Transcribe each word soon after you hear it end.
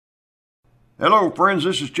Hello, friends.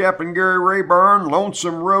 This is Chaplain Gary Rayburn,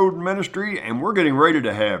 Lonesome Road Ministry, and we're getting ready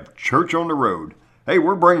to have Church on the Road. Hey,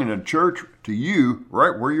 we're bringing a church to you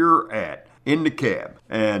right where you're at, in the cab.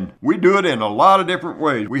 And we do it in a lot of different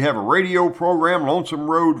ways. We have a radio program,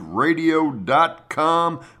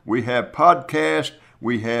 lonesomeroadradio.com. We have podcasts.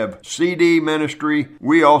 We have CD ministry.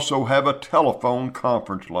 We also have a telephone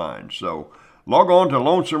conference line. So log on to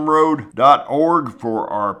lonesomeroad.org for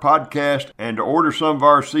our podcast and to order some of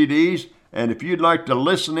our CDs. And if you'd like to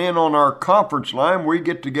listen in on our conference line, we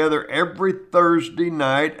get together every Thursday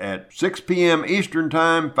night at 6 p.m. Eastern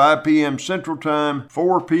Time, 5 p.m. Central Time,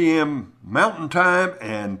 4 p.m. Mountain Time,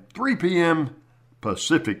 and 3 p.m.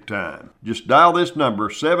 Pacific Time. Just dial this number,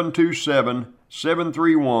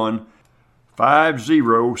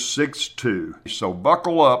 727-731-5062. So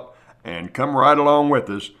buckle up and come right along with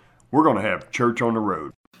us. We're going to have Church on the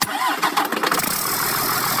Road.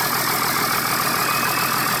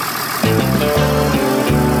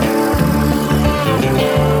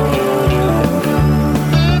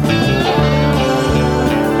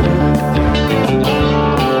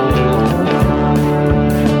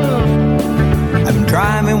 I'm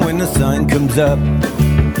driving when the sun comes up,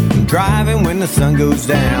 I'm driving when the sun goes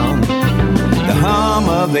down. The hum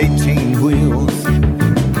of 18 wheels,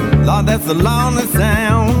 Lord, that's the loneliest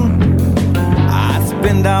sound. I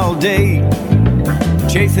spend all day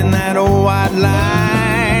chasing that old white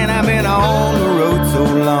line. I've been on the road so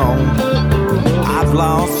long, I've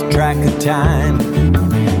lost track of time.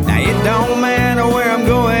 Now it don't matter where I'm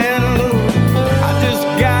going, I just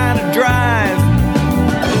gotta drive.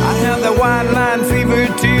 I have the white line fever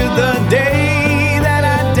till the day that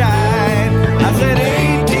I die. I said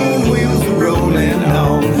 18 wheels rolling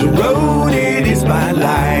on the road, it is my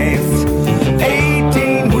life.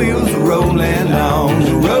 18 wheels rolling on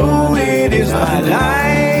the road, it is my life.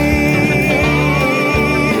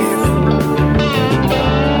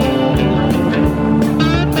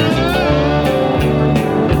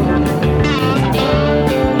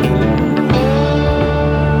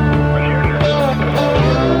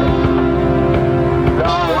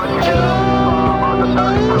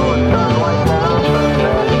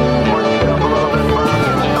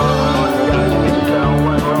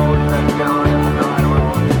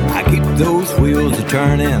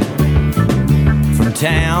 Turning from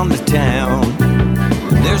town to town,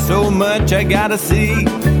 there's so much I gotta see.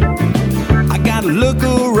 I gotta look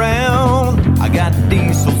around. I got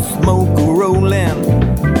diesel smoke rolling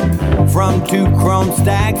from 2 chrome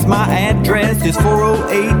stacks. My address is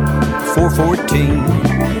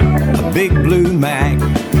 408-414, a big blue Mac.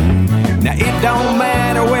 Now it don't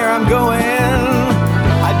matter where I'm going,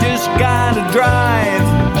 I just gotta drive.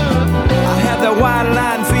 I have the white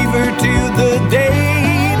line fever till the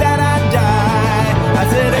day that I die. I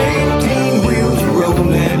said 18 wheels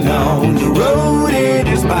rolling on the road, it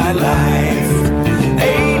is my life.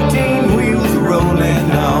 18 wheels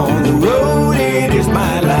rolling on the road, it is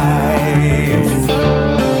my life.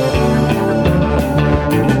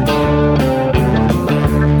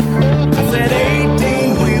 I said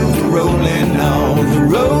 18 wheels rolling on the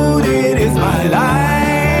road, it is my life.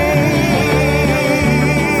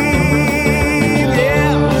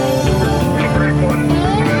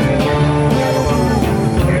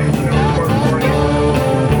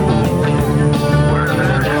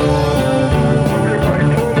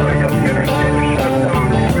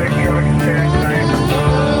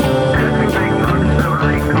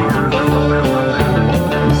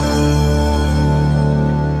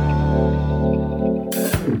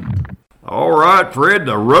 Fred,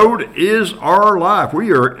 the road is our life.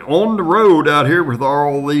 We are on the road out here with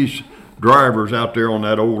all these drivers out there on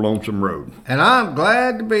that old lonesome road. And I'm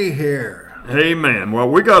glad to be here. Amen. Well,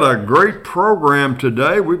 we got a great program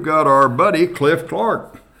today. We've got our buddy, Cliff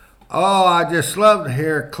Clark. Oh, I just love to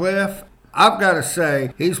hear Cliff. I've got to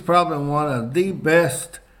say, he's probably one of the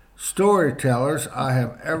best storytellers I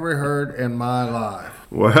have ever heard in my life.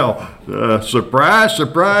 Well, surprise,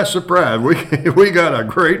 surprise, surprise. We got a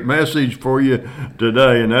great message for you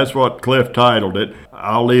today, and that's what Cliff titled it.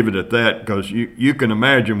 I'll leave it at that because you can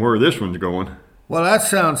imagine where this one's going. Well, that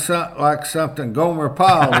sounds like something Gomer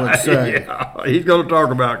Pyle would say. Yeah, he's going to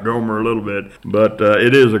talk about Gomer a little bit, but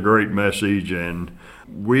it is a great message, and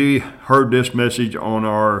we heard this message on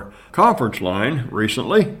our conference line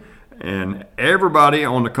recently, and everybody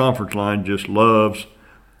on the conference line just loves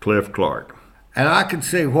Cliff Clark. And I can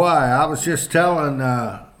see why. I was just telling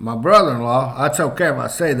my brother-in-law, that's okay if I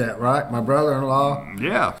say that, right? My brother-in-law?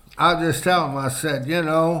 Yeah. I was just telling him, I said,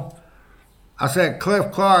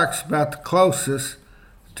 Cliff Clark's about the closest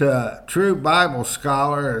to a true Bible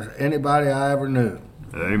scholar as anybody I ever knew.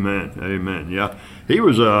 Amen. Amen. Yeah. He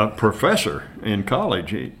was a professor in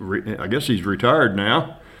college. I guess he's retired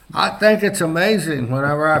now. I think it's amazing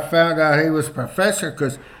whenever I found out he was a professor,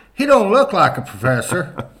 because he don't look like a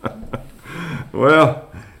professor. Well,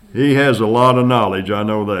 he has a lot of knowledge. I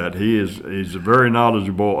know that. He's very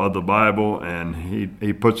knowledgeable of the Bible, and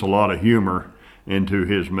he puts a lot of humor into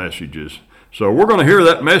his messages. So we're going to hear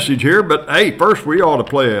that message here, but hey, first we ought to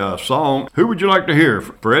play a song. Who would you like to hear,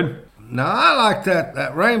 Fred? Now, I like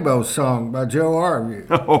that Rainbow song by Joe Arview.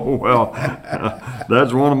 Oh, well,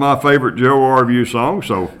 that's one of my favorite Joe Arview songs,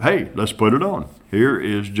 so hey, let's put it on. Here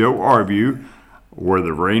is Joe Arview, Where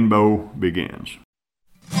the Rainbow Begins.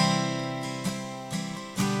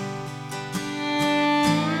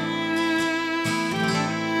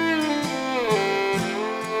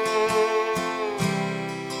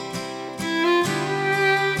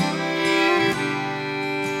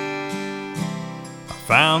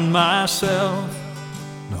 Found myself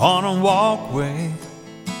on a walkway,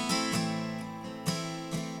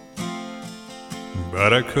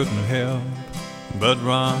 but I couldn't help but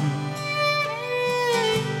run.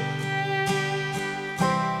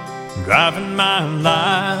 Driving my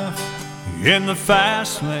life in the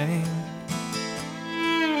fast lane,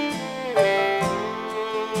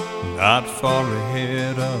 not far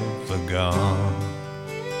ahead of the gun.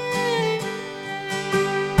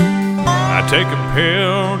 I take a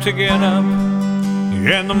pill to get up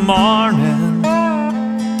in the morning,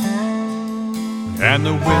 and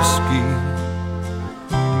the whiskey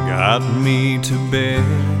got me to bed.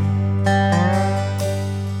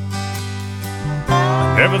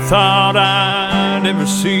 I never thought I'd ever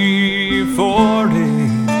see 40.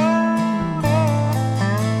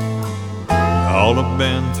 All I've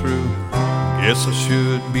been through, guess I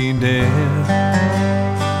should be dead.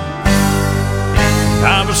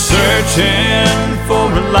 I was searching for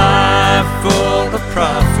a life full of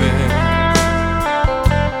profit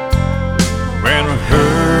when I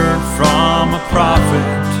heard from a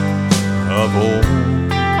prophet of old.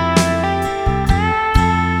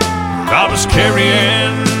 I was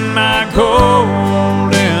carrying my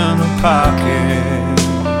gold in a pocket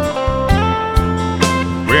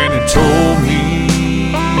when he told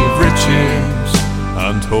me of riches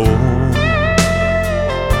untold.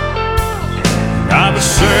 I was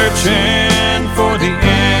searching for the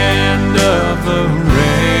end of the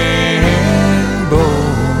rainbow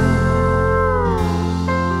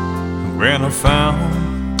when I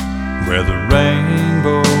found where the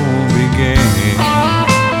rainbow begins.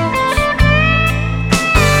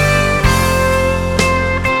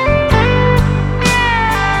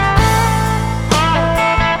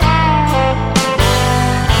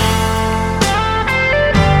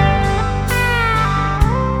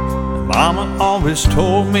 Mama always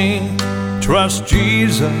told me, trust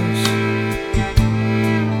Jesus,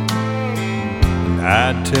 and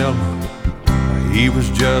I'd tell her he was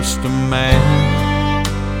just a man.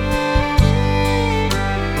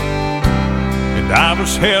 And I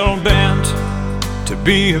was hell-bent to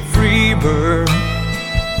be a free bird,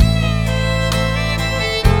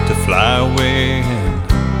 to fly away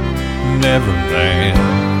and never land.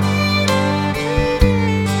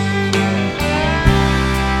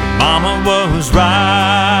 Mama was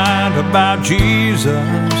right about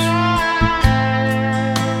Jesus.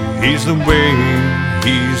 He's the way,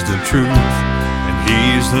 he's the truth, and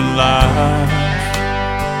he's the life.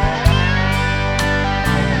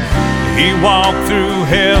 He walked through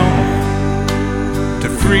hell to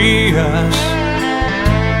free us,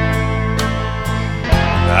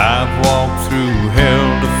 and I've walked through hell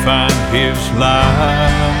to find his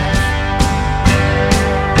life.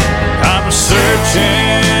 I was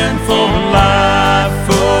searching for a life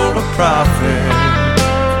full of profit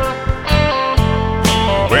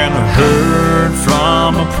when I heard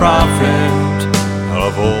from a prophet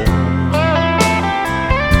of old.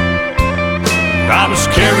 I was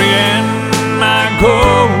carrying my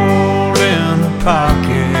gold in a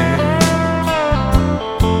pocket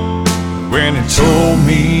when he told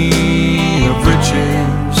me of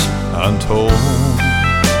riches untold.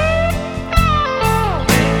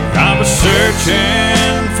 I was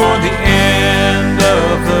searching for the end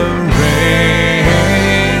of the rainbow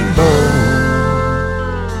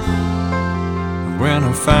when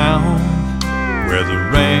I found where the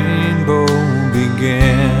rainbow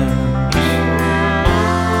begins.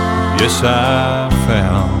 Yes, I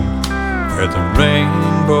found where the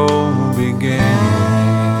rainbow begins.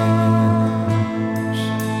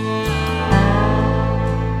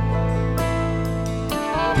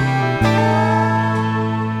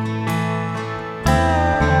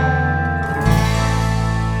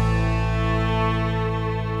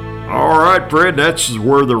 Fred, that's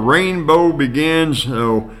where the rainbow begins.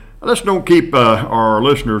 So let's don't keep our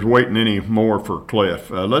listeners waiting any more for Cliff.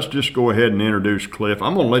 Let's just go ahead and introduce Cliff.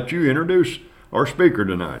 I'm going to let you introduce our speaker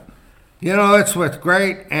tonight. You know, it's with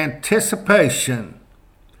great anticipation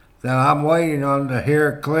that I'm waiting on to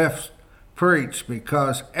hear Cliff preach,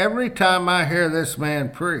 because every time I hear this man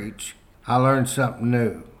preach, I learn something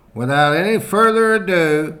new. Without any further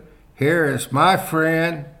ado, here is my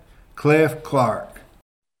friend, Cliff Clark.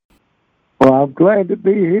 Well, I'm glad to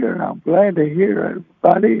be here. I'm glad to hear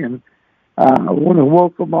everybody, and I want to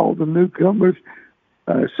welcome all the newcomers.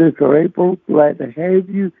 Sister April, glad to have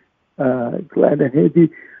you. I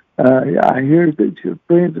hear that you're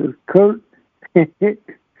friends with Kurt.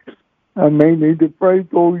 I may need to pray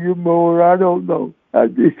for you more. I don't know.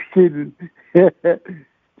 I'm just kidding.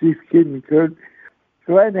 Just kidding, Kurt.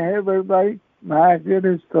 Glad to have everybody. My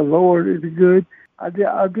goodness, the Lord is good. I'm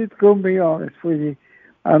just going to be honest with you.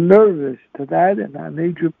 I'm nervous tonight, and I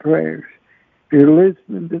need your prayers. If you're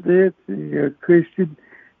listening to this and you're a Christian,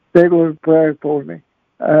 say a little prayer for me.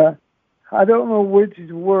 I don't know which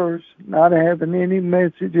is worse, not having any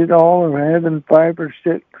message at all or having 5 or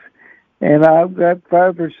 6. And I've got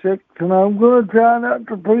 5 or 6, and I'm going to try not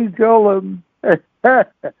to preach all of them.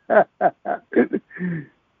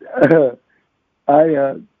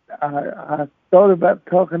 I thought about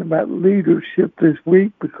talking about leadership this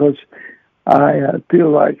week, because I feel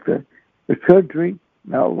like the country,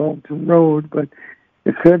 not Lonesome Road, but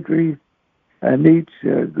the country needs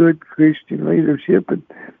good Christian leadership. And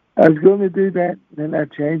I was going to do that, and then I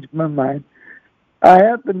changed my mind. I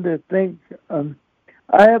happen to think I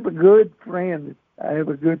have a good friend.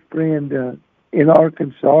 In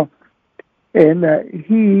Arkansas, and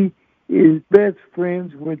he is best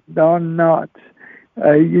friends with Don Knotts.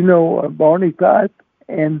 Barney Fife,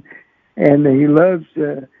 and he loves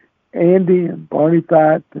Andy and Barney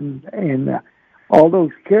Fife and all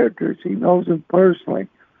those characters. He knows them personally.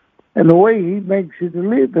 And the way he makes his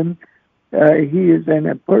living, he is an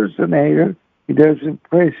impersonator. He does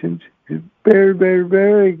impressions. He's very, very,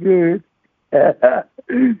 very good.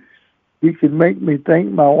 He can make me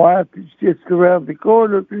think my wife is just around the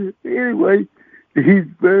corner. Anyway, he's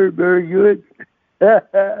very, very good.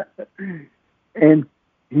 And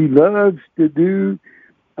he loves to do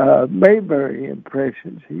Mayberry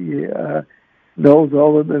impressions. He knows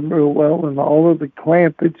all of them real well, and all of the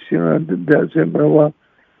Clampets, does them real well.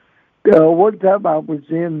 One time I was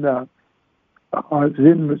in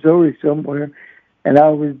Missouri somewhere, and I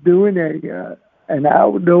was doing an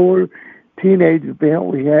outdoor teenage event.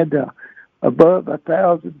 We had above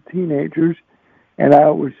 1,000 teenagers, and I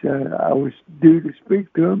was due to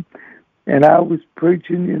speak to them, and I was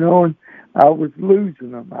preaching, and I was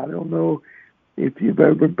losing them. I don't know if you've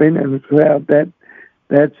ever been in a crowd that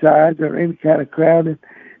size or any kind of crowd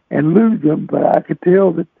and lose them, but I could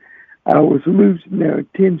tell that I was losing their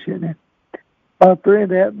attention. And my friend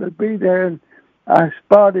happened to be there, and I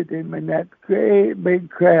spotted him in that great big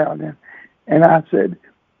crowd, and I said,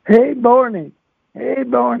 "Hey, Barney." "Hey,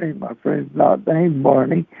 Barney." My friend's not named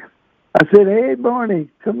Barney. I said, "Hey, Barney,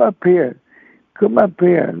 come up here. Come up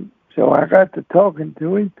here." And so I got to talking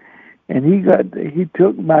to him, and he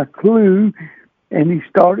took my clue, and he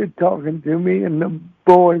started talking to me in the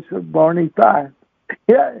voice of Barney Fife.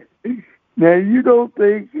 Yeah. Now, you don't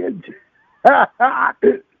think that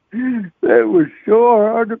was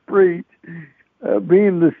sure hard to preach,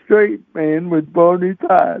 being the straight man with Barney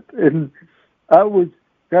Fife. And I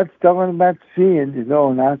got talking about sin,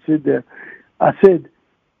 and I said,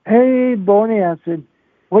 "Hey, Barney," I said,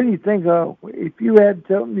 "what do you think of if you had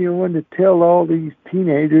something you wanted to tell all these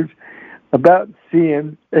teenagers about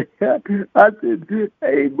sin?" I said,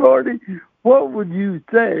 "Hey, Barney, what would you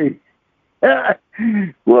say?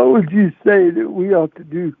 What would you say that we ought to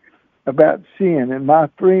do about sin?" And my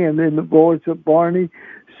friend, in the voice of Barney,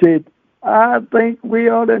 said, "I think we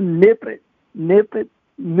ought to nip it in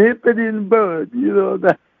the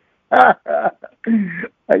bud."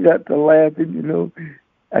 I got to laughing,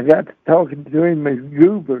 I got to talking to him as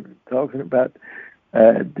Goober, talking about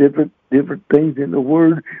different things in the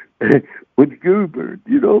Word with Goober.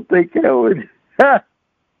 You don't think that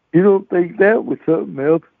was something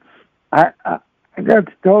else? I got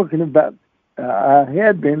to talking about. I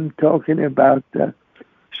had been talking about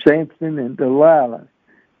Samson and Delilah,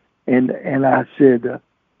 and I said,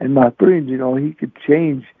 and my friend, he could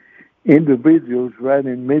change individuals right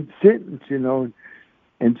in mid-sentence,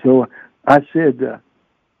 and so I said,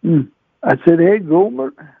 "Hey,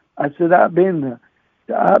 Gomer," I said, I've been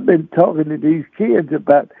talking to these kids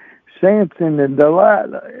about Samson and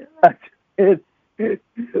Delilah." I said,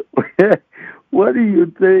 "What do you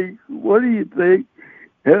think?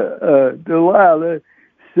 Delilah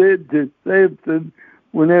said to Samson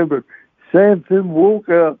whenever Samson woke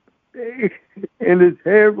up and his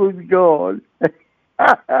hair was gone.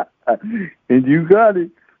 And you got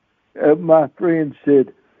it. My friend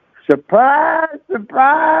said, "Surprise,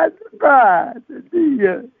 surprise, surprise,"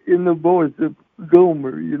 in the voice of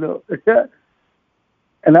Gomer,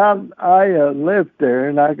 And I left there,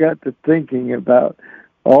 and I got to thinking about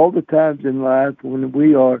all the times in life when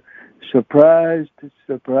we are surprised,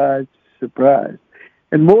 surprised, surprised.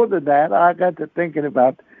 And more than that, I got to thinking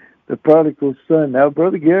about the prodigal son. Now,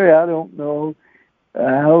 Brother Gary, I don't know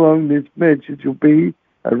how long this message will be.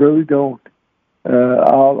 I really don't.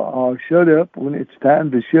 I'll shut up when it's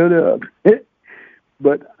time to shut up.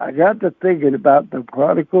 But I got to thinking about the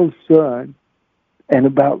prodigal son and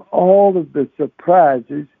about all of the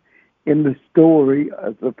surprises in the story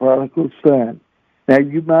of the prodigal son. Now,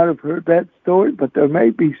 you might have heard that story, but there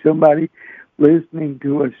may be somebody listening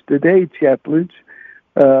to us today, chaplains,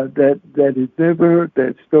 that has never heard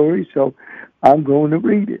that story, so I'm going to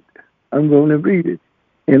read it.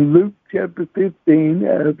 In Luke chapter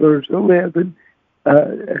 15, verse 11,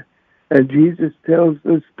 Jesus tells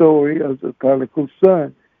the story of the prodigal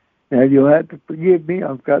son. Now, you'll have to forgive me.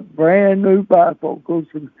 I've got brand new bifocals,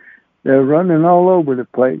 and they're running all over the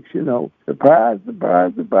place, Surprise,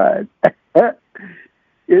 surprise, surprise.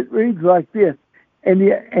 It reads like this. And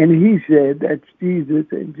he said, that's Jesus,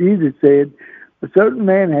 and Jesus said, a certain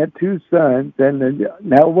man had two sons, and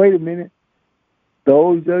now wait a minute.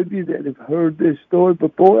 Those of you that have heard this story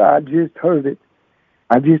before, I just heard it.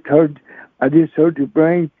 I just heard your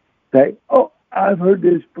brain say, "Oh, I've heard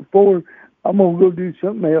this before. I'm going to go do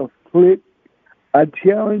something else." Click. I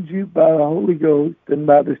challenge you by the Holy Ghost and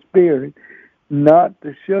by the Spirit not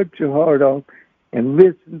to shut your heart off and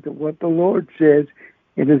listen to what the Lord says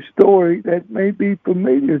in a story that may be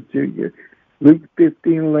familiar to you. Luke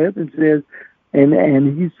 15:11 says, and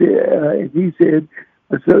he said,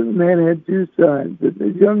 a certain man had two sons, and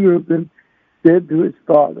the younger of them said to his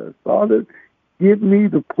father, "Father, give me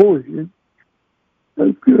the portion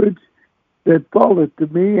of goods that falleth to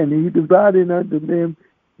me," and he divided unto them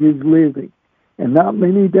his living. And not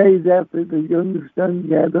many days after, the younger son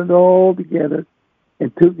gathered all together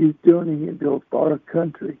and took his journey into a far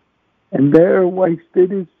country, and there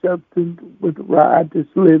wasted his substance with riotous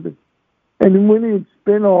living. And when he had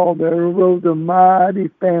spent all, there arose a mighty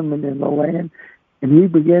famine in the land, and he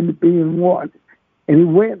began to be in want. And he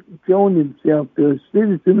went and joined himself to a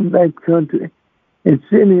citizen of that country, and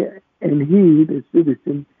he, the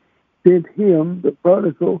citizen, sent him, the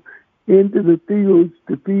prodigal, into the fields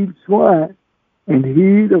to feed swine. And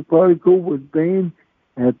he, the prodigal, was vain,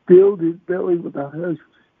 and had filled his belly with the husks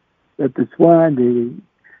that the swine did eat,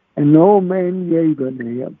 and no man gave unto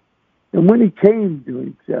him. And when he came to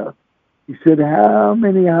himself, he said, "How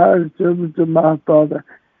many hired servants of my father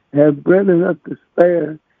have bread enough to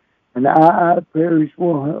spare, and I perish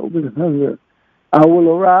with hunger? I will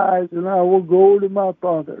arise, and I will go to my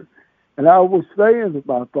father, and I will say unto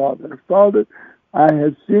my father, Father, I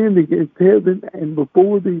have sinned against heaven and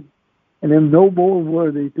before thee, and am no more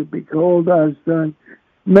worthy to be called thy son.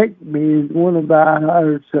 Make me as one of thy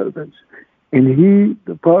hired servants." And he,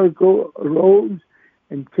 the prodigal, arose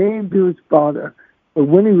and came to his father. But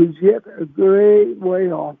when he was yet a great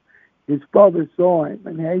way off, his father saw him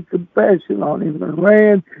and had compassion on him, and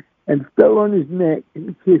ran and fell on his neck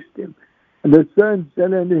and kissed him. And the son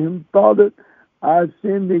said unto him, "Father, I have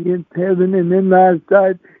sinned against heaven and in thy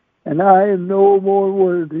sight, and I am no more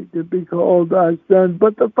worthy to be called thy son."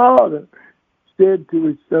 But the father said to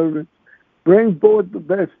his servants, "Bring forth the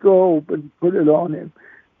best robe and put it on him,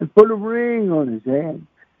 and put a ring on his hand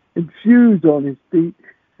and shoes on his feet,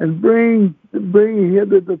 and bring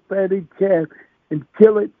hither the fatted calf, and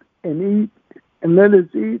kill it and eat, and let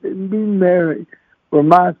us eat and be merry. For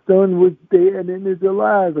my son was dead and is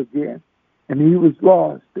alive again, and he was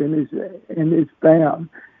lost and is found."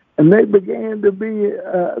 And they began to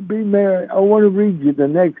be merry. I want to read you the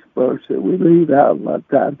next verse that we leave out a lot of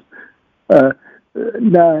times.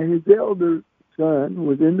 Now his elder son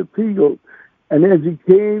was in the field, and as he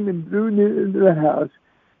came and drew near into the house,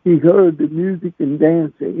 he heard the music and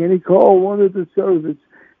dancing, and he called one of the servants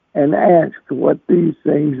and asked what these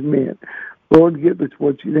things meant. Lord, give us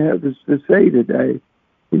what you have us to say today.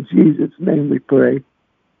 In Jesus' name we pray.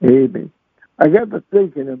 Amen. I got to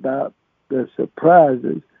thinking about the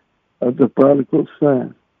surprises of the prodigal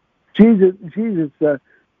son. Jesus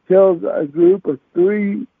tells a group of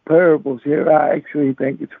three parables here. I actually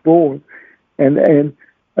think it's four. And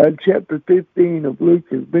chapter 15 of Luke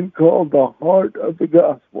has been called the heart of the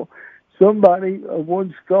gospel.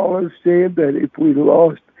 One scholar said that if we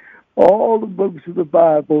lost all the books of the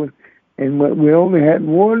Bible, and we only had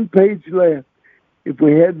one page left. If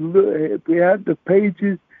we had the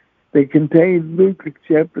pages that contained Luke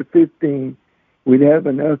chapter 15, we'd have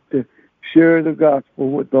enough to share the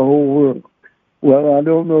gospel with the whole world. Well, I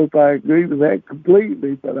don't know if I agree with that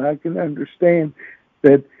completely, but I can understand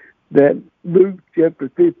that Luke chapter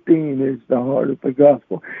 15 is the heart of the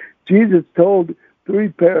gospel. Jesus told 3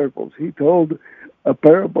 parables. He told a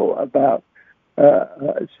parable about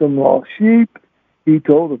some lost sheep. He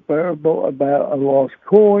told a parable about a lost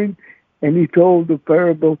coin, and he told the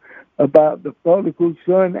parable about the prodigal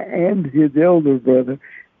son and his elder brother.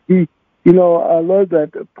 I love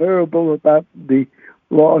that parable about the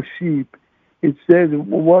lost sheep. It says,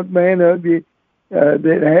 "What man of you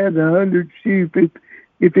that has 100 sheep,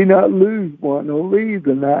 if he not lose one, he'll leave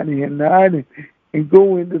the 99 and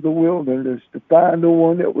go into the wilderness to find the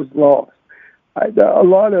one that was lost." A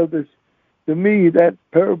lot of us, to me, that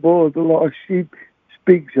parable of the lost sheep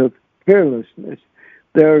speaks of carelessness.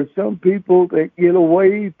 There are some people that get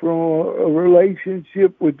away from a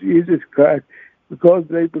relationship with Jesus Christ because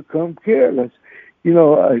they become careless.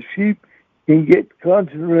 A sheep can get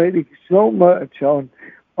concentrated so much on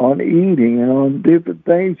eating and on different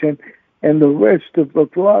things, and the rest of the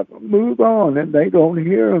flock move on, and they don't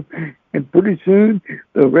hear them. And pretty soon,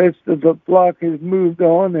 the rest of the flock has moved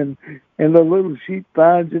on, and the little sheep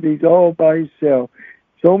finds that he's all by himself.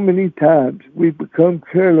 So many times we become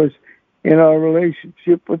careless in our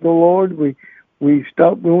relationship with the Lord. We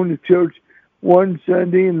stop going to church one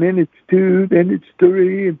Sunday, and then it's 2, then it's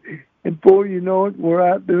 3, and before you know it, we're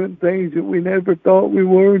out doing things that we never thought we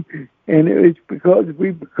were, and it's because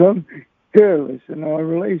we become careless in our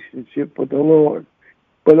relationship with the Lord.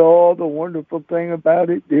 But the wonderful thing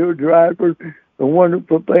about it, dear driver, the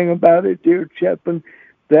wonderful thing about it, dear Chaplain,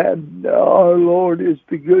 that our Lord is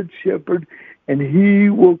the good shepherd, and he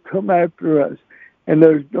will come after us. And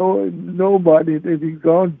there's nobody that has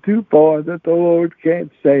gone too far that the Lord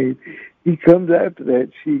can't save. He comes after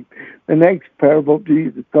that sheep. The next parable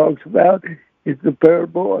Jesus talks about is the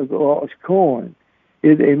parable of the lost coin.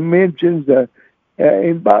 It mentions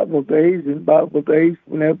in Bible days,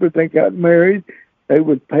 whenever they got married, they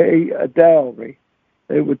would pay a dowry.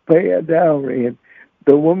 And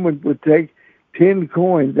the woman would take 10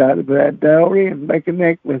 coins out of that dowry and make a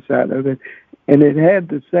necklace out of it. And it had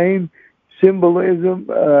the same symbolism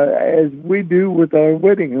as we do with our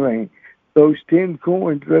wedding ring. Those 10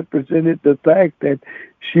 coins represented the fact that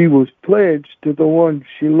she was pledged to the one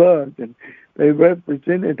she loved, and they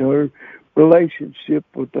represented her relationship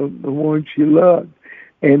with the one she loved.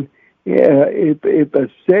 And if a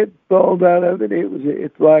set falls out of it,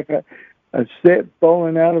 it's like a set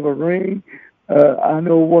falling out of a ring. I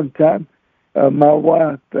know one time my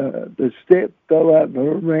wife, the set fell out of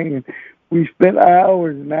her ring, and we spent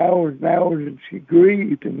hours and hours and hours, and she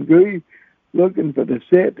grieved and grieved, looking for the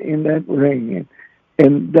set in that ring.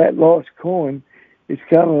 And that lost coin is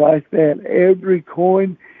kind of like that. Every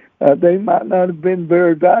coin, they might not have been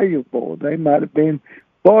very valuable. They might have been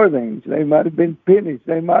farthings. They might have been pennies.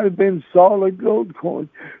 They might have been solid gold coins.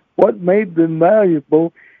 What made them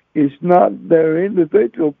valuable is not their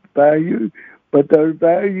individual value, but their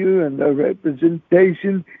value and their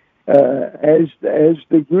representation as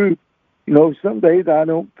the group. Some days I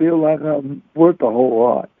don't feel like I'm worth a whole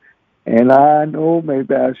lot. And I know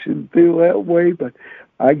maybe I shouldn't feel that way, but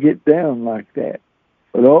I get down like that.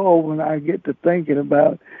 But when I get to thinking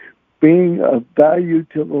about being of value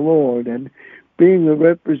to the Lord and being a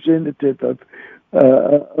representative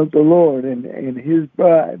of the Lord and His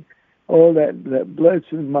bride, all that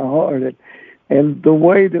blesses my heart. And the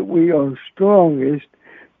way that we are strongest,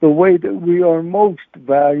 the way that we are most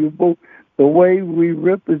valuable, the way we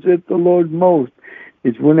represent the Lord most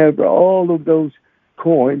is whenever all of those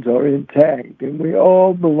coins are intact, and we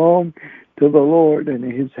all belong to the Lord and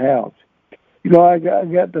His house. I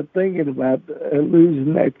got to thinking about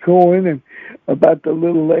losing that coin and about the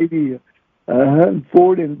little lady hunting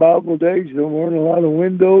for it in Bible days. There weren't a lot of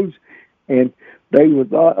windows, and they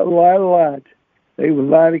would light a light. They would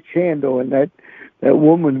light a candle, and that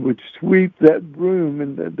woman would sweep that broom,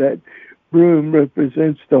 and that broom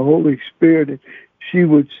represents the Holy Spirit. And she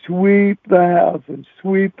would sweep the house and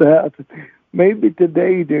sweep the house. Maybe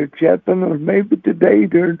today, dear Chaplain, or maybe today,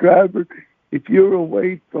 dear driver, if you're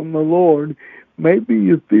away from the Lord, maybe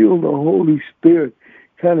you feel the Holy Spirit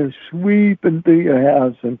kind of sweeping through your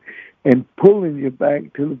house and pulling you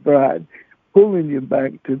back to the bride, pulling you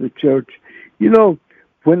back to the church.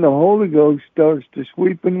 When the Holy Ghost starts to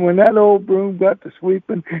sweeping, when that old broom got to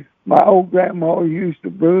sweeping, my old grandma used a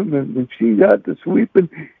broom, and when she got to sweeping,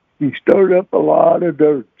 she stirred up a lot of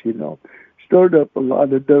dirt, stirred up a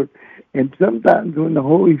lot of dirt. And sometimes when the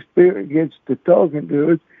Holy Spirit gets to talking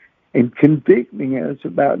to us and convicting us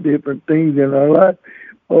about different things in our life,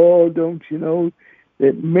 oh, don't you know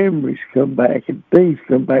that memories come back and things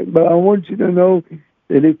come back. But I want you to know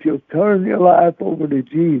that if you'll turn your life over to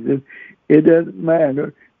Jesus, it doesn't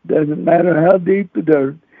matter. Doesn't matter how deep the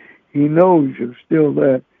dirt, he knows you're still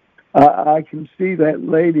there. I can see that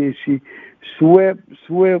lady as she swept,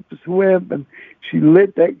 and she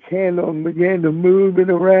lit that candle and began to move it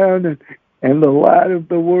around, and the light of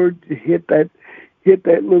the Word hit that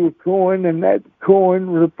little coin, and that coin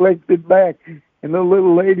reflected back, and the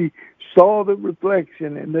little lady saw the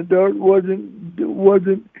reflection, and the dirt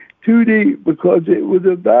wasn't too deep because it was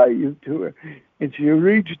of value to her, and she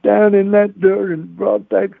reached down in that dirt and brought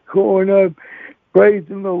that coin up,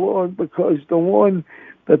 praising the Lord, because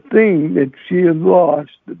the thing that she had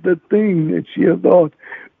lost,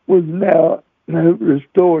 was now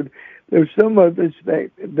restored. There's some of us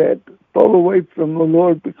that fall away from the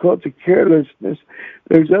Lord because of carelessness.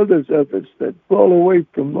 There's others of us that fall away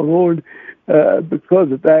from the Lord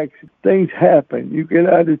because of accidents. Things happen. You get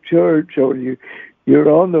out of church, or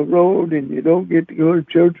you're on the road and you don't get to go to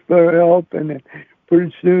church very often, and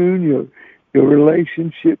pretty soon your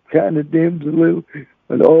relationship kind of dims a little.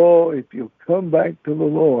 But if you'll come back to the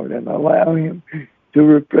Lord and allow Him to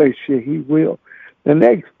refresh you, He will. The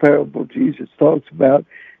next parable Jesus talks about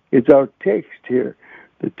is our text here,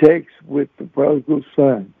 the text with the prodigal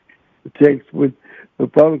son. The text with the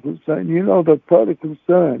prodigal son. You know, the prodigal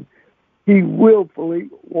son, he willfully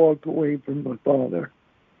walked away from the Father.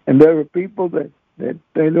 And there are people that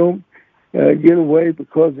they don't get away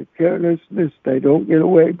because of carelessness. They don't get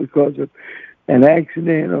away because of an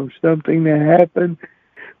accident or something that happened.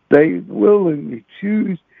 They willingly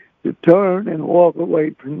choose to turn and walk away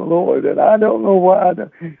from the Lord. And I don't know why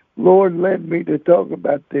the Lord led me to talk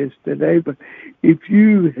about this today, but if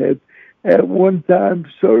you have at one time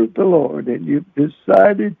served the Lord and you've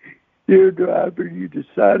decided, dear driver, you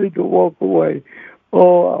decided to walk away, I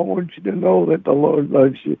want you to know that the Lord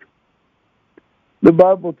loves you. The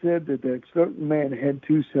Bible said that a certain man had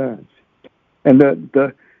two sons. And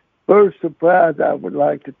the first surprise I would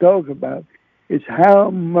like to talk about is how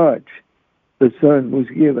much the son was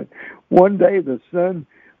given. One day the son,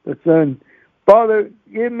 Father,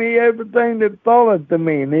 give me everything that falleth to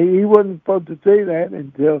me. And he wasn't supposed to say that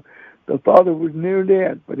until the father was near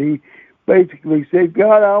death. But he basically said,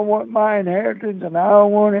 God, I want my inheritance and I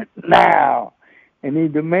want it now. And he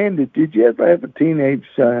demanded, did you ever have a teenage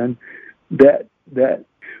son that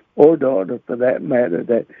or daughter for that matter,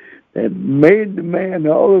 that made the man,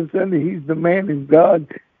 all of a sudden he's demanding, God,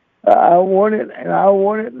 I want it, and I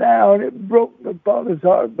want it now. And it broke the father's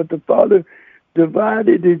heart, but the father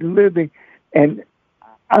divided his living. And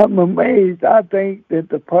I'm amazed. I think that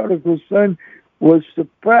the prodigal son was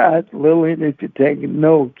surprised. Lillian, if you're taking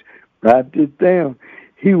notes, write this down.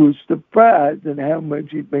 He was surprised at how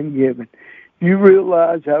much he'd been given. You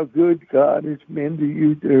realize how good God has been to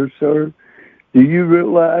you, dear sir? Do you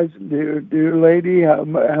realize, dear lady,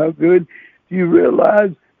 how good? Do you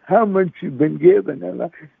realize how much you've been given?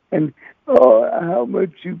 And how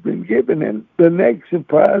much you've been given. And the next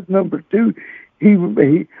surprise, number two, he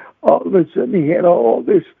all of a sudden he had all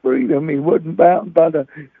this freedom. He wasn't bound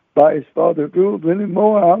by his father's rules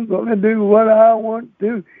anymore. I'm going to do what I want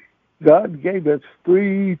to. God gave us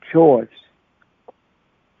free choice.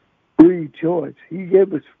 Free choice. He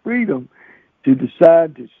gave us freedom to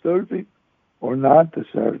decide to serve Him or not to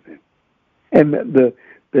serve Him. And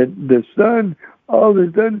the son, all of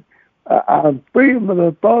a sudden, I'm free from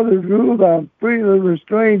the father's rules. I'm free of the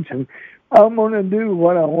restraints, and I'm going to do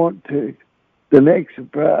what I want to. The next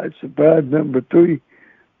surprise number three,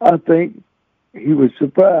 I think he was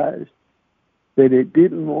surprised that it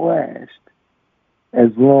didn't last as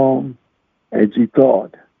long as he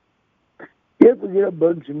thought. You ever get a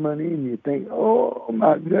bunch of money and you think, oh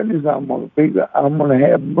my goodness, I'm going to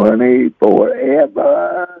have money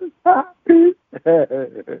forever.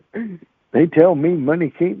 They tell me money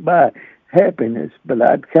can't buy happiness, but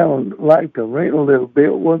I'd kind of like to rent a little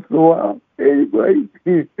bit once in a while. Anyway,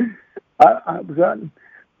 I've gotten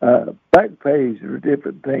back pays or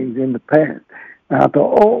different things in the past. And I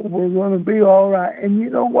thought, we're going to be all right. And you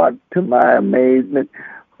know what? To my amazement,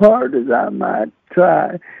 hard as I might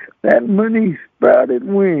try, that money sprouted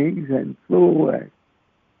wings and flew away.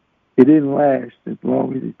 It didn't last as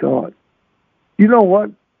long as he thought. You know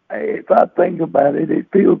what? If I think about it,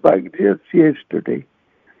 it feels like just yesterday.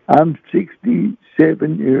 I'm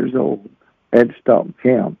 67 years old. At stop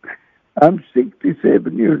count. I'm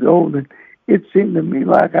 67 years old, and it seemed to me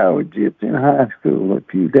like I was just in high school a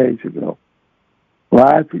few days ago.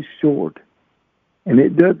 Life is short. and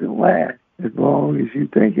it doesn't last as long as you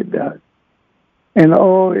think it does. And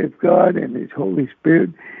if God and His Holy Spirit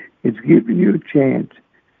is giving you a chance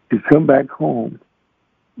to come back home,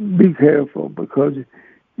 be careful, because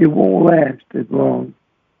it won't last as long.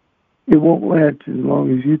 It won't last as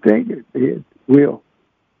long as you think it will.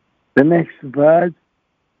 The next surprise,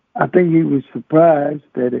 I think he was surprised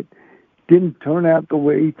that it didn't turn out the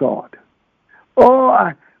way he thought.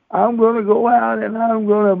 I'm going to go out and I'm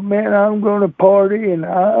going to party and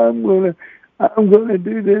I'm going to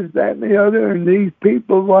do this, that, and the other. And these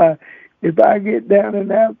people, if I get down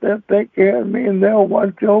and out, they'll take care of me and they'll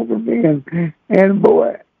watch over me. And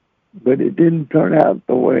boy, but it didn't turn out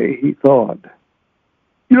the way he thought.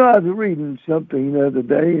 You know, I was reading something the other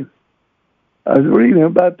day. I was reading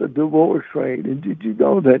about the divorce rate. And did you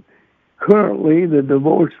know that currently the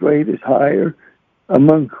divorce rate is higher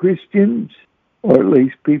among Christians, or at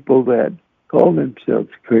least people that call themselves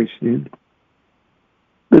Christians?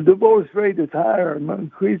 The divorce rate is higher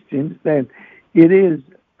among Christians than it is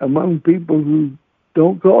among people who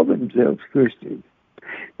don't call themselves Christians.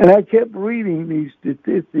 And I kept reading these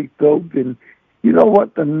statistics, folks, and you know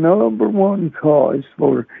what the number one cause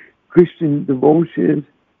for Christian divorce is?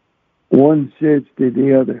 One says to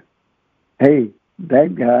the other, hey,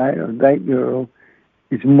 that guy or that girl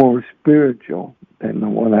is more spiritual than the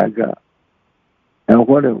one I got. Now,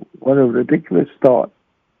 what a ridiculous thought.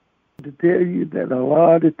 To tell you that a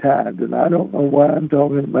lot of times, and I don't know why I'm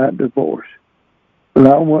talking about divorce, but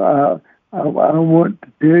I want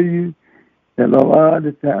to tell you that a lot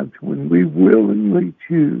of times when we willingly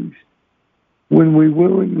choose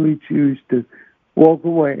to walk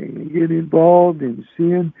away and get involved in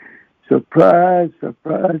sin, surprise, the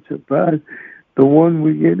one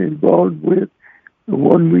we get involved with,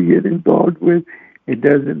 it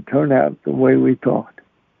doesn't turn out the way we thought.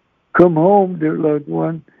 Come home, dear loved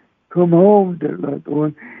one. Come home, dear loved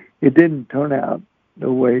one. It didn't turn out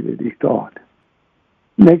the way that he thought.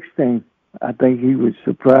 Next thing I think he was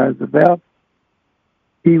surprised about,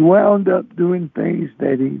 he wound up doing things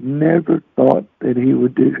that he never thought that he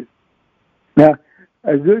would do. Now,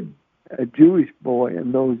 a Jewish boy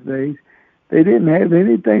in those days, they didn't have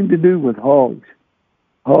anything to do with hogs.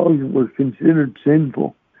 Hogs were considered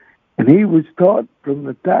sinful. And he was taught from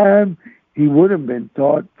the time he would have been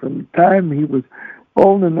taught, from the time he was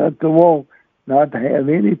old enough to walk, not to have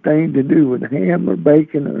anything to do with ham or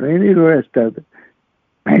bacon or any of the rest of it.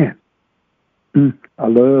 Man, I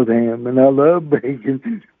love ham and I love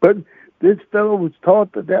bacon, but this fellow was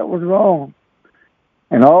taught that was wrong.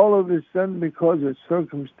 And all of a sudden, because of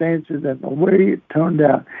circumstances and the way it turned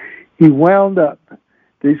out, he wound up,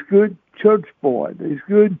 this good church boy, this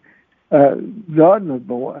good gardener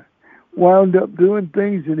boy, wound up doing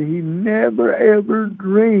things that he never ever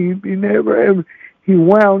dreamed. He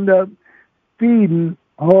wound up feeding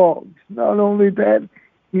hogs. Not only that,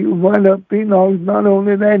 he wound up feeding hogs. Not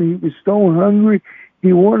only that, he was so hungry,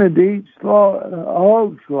 he wanted to eat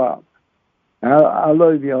hog slop. I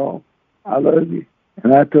love y'all. I love you.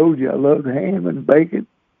 And I told you I love ham and bacon.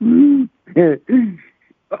 The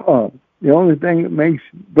only thing that makes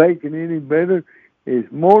bacon any better is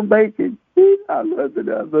more bacon. I love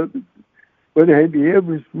it. But have you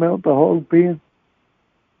ever smelt the hog pen?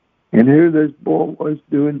 And here this boy was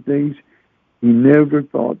doing things he never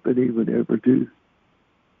thought that he would ever do.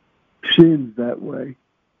 Sin's that way.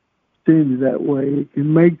 It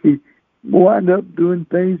can make you wind up doing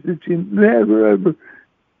things that you never ever.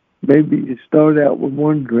 Maybe you start out with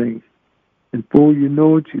one drink, and before you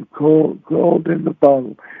know it, you crawled in the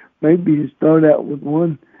bottle. Maybe you start out with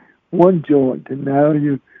one joint, and now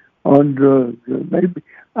you're on drugs. Or maybe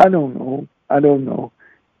I don't know,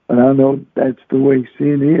 but I know that's the way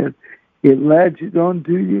sin is. It latches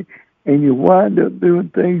onto you, and you wind up doing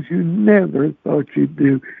things you never thought you'd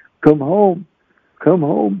do. Come home,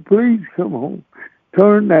 please come home.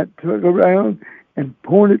 Turn that truck around and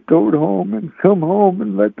point it toward home, and come home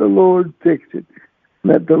and let the Lord fix it.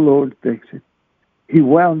 He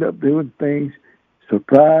wound up doing things,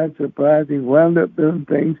 surprise, he wound up doing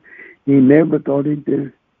things he never thought he'd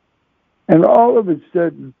do. And all of a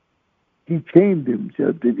sudden, he came to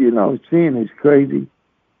himself. Did you know sin is crazy?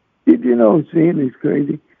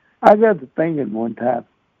 I got to thinking one time.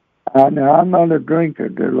 Now, I'm not a drinker,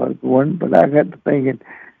 dear loved one, but I got to thinking,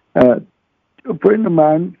 a friend of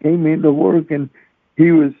mine came into work, and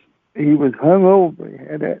he was hungover. He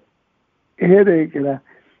had a headache, and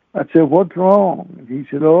I said, "What's wrong?" And he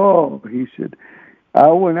said, "I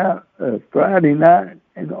went out Friday night,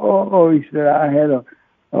 and he said, I had a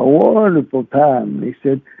wonderful time." And he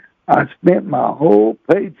said, "I spent my whole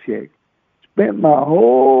paycheck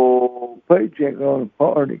on a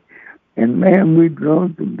party. And man, we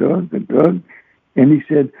drunk and drunk and drunk. And he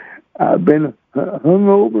said, I've been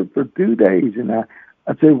hungover for 2 days. And I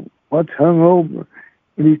said, what's hungover?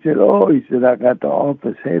 And he said, I got the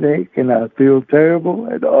office headache and I feel terrible.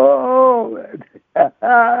 And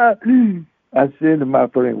I said to my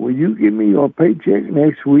friend, will you give me your paycheck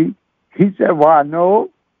next week? He said, why, no.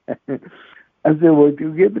 I said, well, if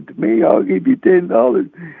you give it to me, I'll give you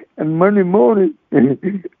 $10. And Monday morning, after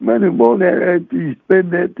you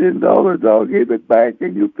spend that $10, I'll give it back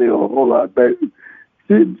and you'll feel a whole lot better.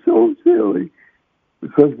 It's so silly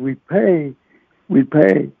because we pay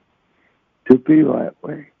to feel that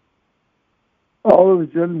way. All of a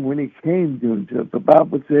sudden, when he came to himself, the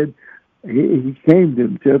Bible said he came to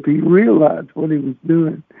himself. He realized what he was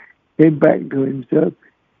doing, came back to himself,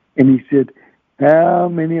 and he said, how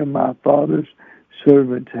many of my father's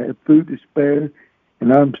servants have food to spare,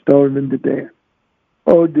 and I'm starving to death?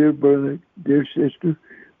 Oh, dear brother, dear sister,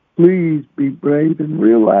 please be brave and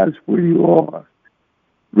realize where you are.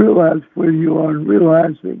 Realize where you are and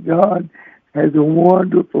realize that God has a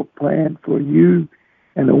wonderful plan for you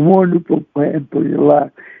and a wonderful plan for your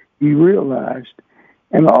life. He realized,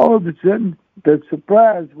 and all of a sudden, the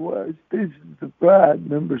surprise was, this is surprise,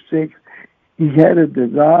 number 6, he had a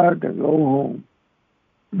desire to go home.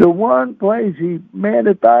 The one place man,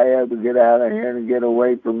 if I ever get out of here and get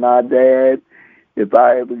away from my dad, if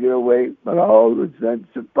I ever get away, but all of a sudden,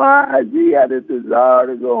 surprise, he had a desire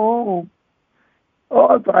to go home.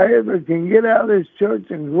 Oh, if I ever can get out of this church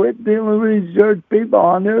and quit dealing with these church people,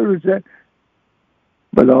 I'll never say.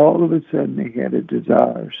 But all of a sudden, he had a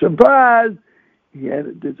desire. Surprise! He had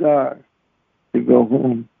a desire to go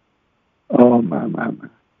home. Oh, my.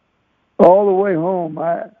 All the way home,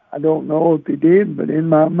 I don't know if he did, but in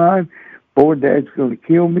my mind, poor Dad's going to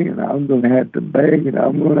kill me, and I'm going to have to beg, and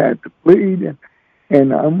I'm going to have to plead,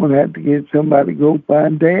 and I'm going to have to get somebody to go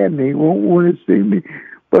find Dad, and he won't want to see me.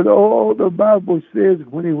 But all the Bible says,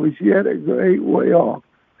 when he was yet a great way off,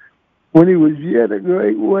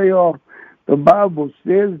 the Bible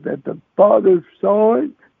says that the Father saw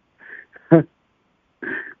it.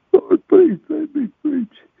 Lord, please let me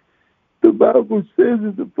preach. The Bible says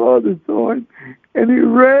that the Father saw it, and he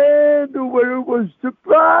ran to where it was.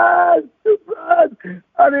 Surprise!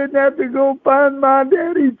 I didn't have to go find my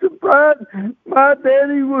daddy. Surprise! My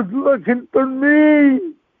daddy was looking for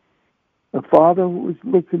me. The Father was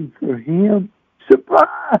looking for him.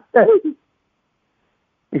 Surprise! And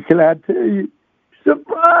can I tell you,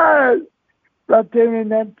 surprise! Right there in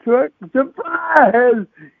that truck, surprise!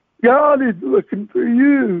 God is looking for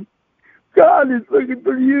you. God is looking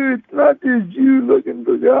for you. It's not just you looking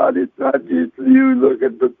for God. It's not just you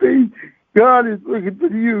looking for peace. God is looking for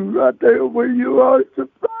you right there where you are.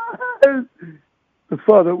 Surprise! The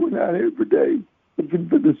Father went out every day looking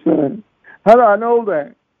for the Son. How do I know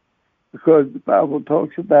that? Because the Bible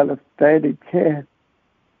talks about a fatted calf.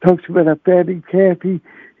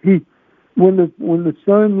 When the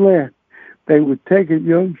son left, they would take a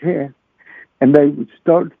young calf and they would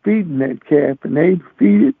start feeding that calf, and they'd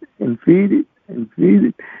feed it and feed it and feed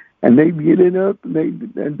it, and they'd get it up, and it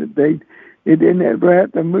didn't ever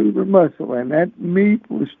have to move a muscle, and that meat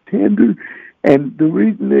was tender. And the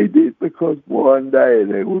reason they did, because one day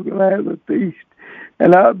they were going to have a feast.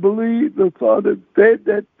 And I believe the Father fed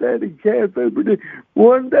that fatted calf every day.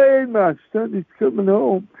 One day my son is coming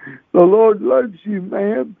home. The Lord loves you,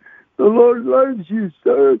 ma'am. The Lord loves you,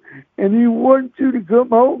 sir. And he wants you to come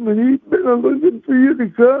home. And he's been looking for you to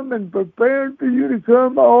come and preparing for you to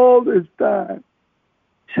come all this time.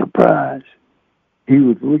 Surprise. He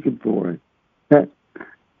was looking for him.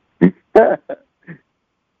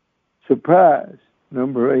 Surprise.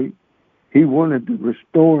 Number 8. He wanted to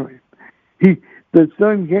restore him. The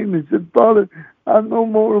son came and said, Father, I'm no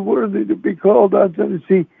more worthy to be called thy son.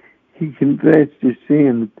 See, he confessed his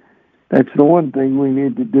sin. That's the one thing we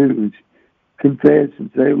need to do is confess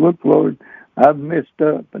and say, look, Lord, I've messed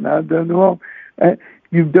up and I've done wrong.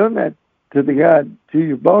 You've done that to the guy, to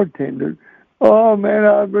your bartender. Oh, man,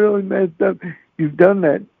 I've really messed up. You've done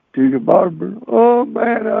that to your barber. Oh,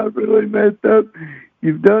 man, I've really messed up.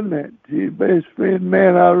 You've done that to your best friend.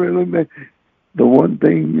 Man, I really messed up. The one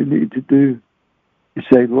thing you need to do is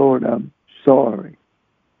say, Lord, I'm sorry,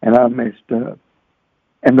 and I messed up.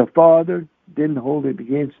 And the Father didn't hold it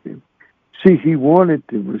against him. See, he wanted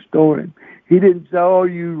to restore him. He didn't say, oh,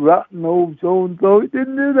 you rotten old so-and-so. He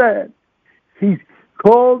didn't do that. He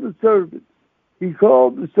called the servants.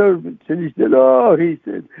 And he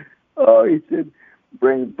said,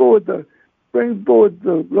 bring forth the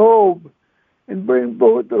robe, and bring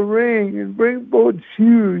forth the ring, and bring forth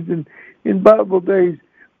shoes. And in Bible days,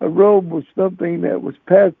 a robe was something that was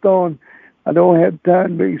passed on I don't have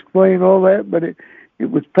time to explain all that, but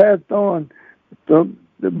it was passed on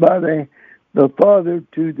by the father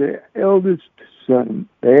to the eldest son,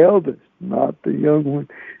 the eldest, not the young one,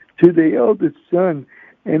 to the eldest son.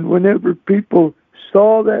 And whenever people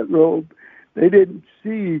saw that robe, they didn't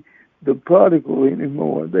see the prodigal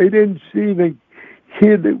anymore. They didn't see the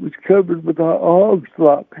kid that was covered with a hog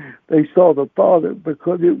slop. They saw the father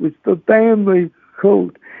because it was the family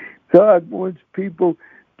coat. God wants people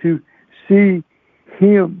to see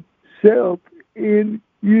himself in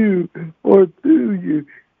you or through you,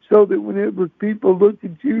 so that whenever people look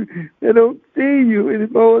at you, they don't see you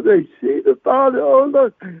anymore. They see the Father. Oh,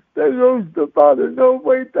 look, there goes the Father. No,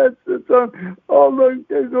 wait, that's the Son. Oh, look,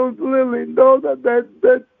 there goes Lily. No, that's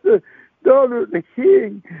the daughter of the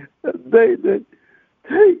King.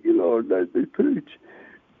 Thank you, Lord, let me preach.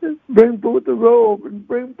 Bring forth the robe and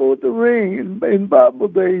bring forth the ring. In Bible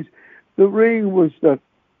days, the ring was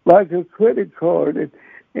like a credit card,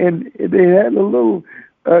 and they had a little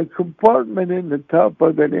compartment in the top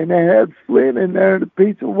of it, and they had flint in there and a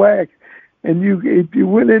piece of wax. And if you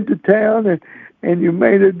went into town and you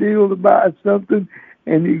made a deal to buy something,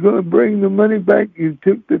 and you're going to bring the money back, you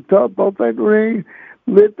took the top off that ring,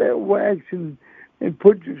 lit that wax, and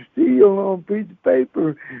put your seal on a piece of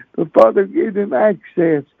paper. The Father gave them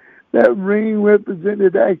access. That ring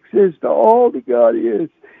represented access to all that God is.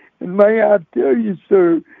 And may I tell you,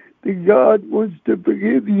 sir, that God wants to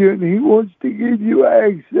forgive you, and he wants to give you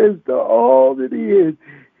access to all that he is.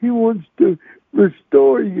 He wants to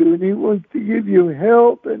restore you, and he wants to give you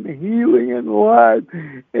health and healing and life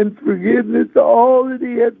and forgiveness, all that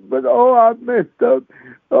he has. But, I messed up.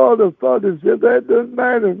 Oh, the Father said, that doesn't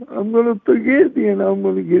matter. I'm going to forgive you, and I'm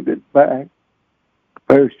going to give it back.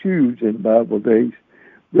 Our shoes in Bible days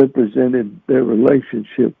represented their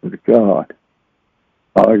relationship with God.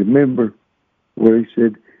 I remember where he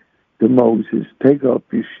said to Moses, take off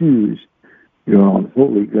your shoes, you're on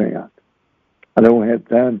holy ground. I don't have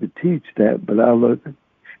time to teach that, but I love it.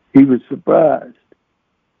 He was surprised.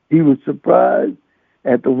 He was surprised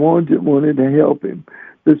at the ones that wanted to help him.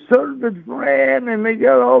 The servants ran and they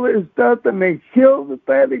got all this stuff and they killed the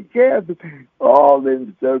fatted calf. All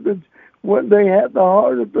them servants, when they had the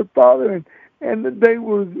heart of the Father, and they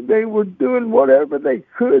were doing whatever they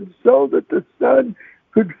could so that the Son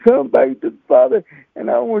could come back to the Father.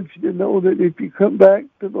 And I want you to know that if you come back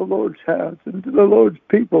to the Lord's house and to the Lord's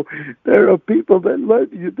people, there are people that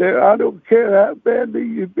love you there. I don't care how badly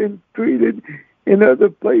you've been treated in other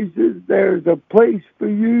places. There's a place for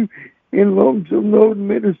you in Lonesome Road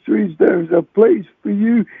Ministries. There's a place for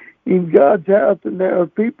you in God's house, and there are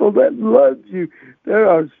people that love you. There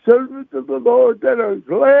are servants of the Lord that are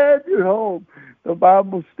glad you're home. The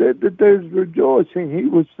Bible said that there's rejoicing. He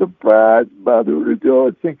was surprised by the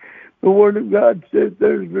rejoicing. The Word of God says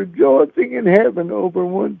there's rejoicing in heaven over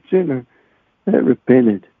one sinner that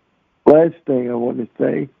repented. Last thing I want to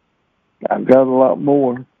say, I've got a lot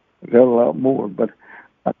more, but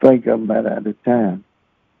I think I'm about out of time.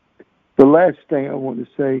 The last thing I want to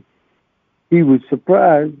say, he was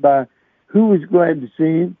surprised by who was glad to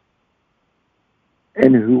see him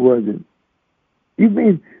and who wasn't. You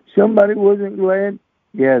mean somebody wasn't glad?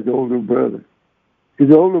 Yeah, his older brother.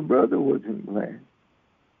 His older brother wasn't glad.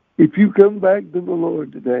 If you come back to the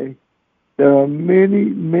Lord today, there are many,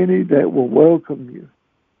 many that will welcome you.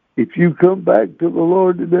 If you come back to the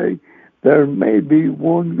Lord today, there may be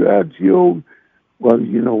one grouchy old, well,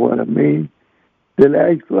 you know what I mean, that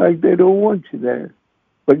acts like they don't want you there.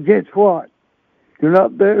 But guess what? You're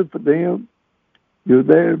not there for them. You're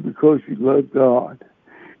there because you love God.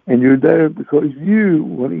 And you're there because you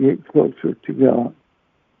want to get closer to God.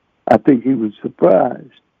 I think he was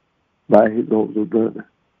surprised by his older brother.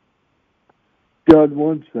 God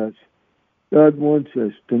wants us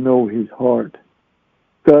to know his heart.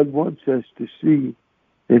 God wants us to see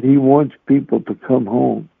that he wants people to come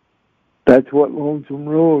home. That's what Lonesome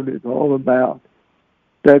Road is all about.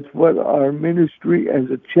 That's what our ministry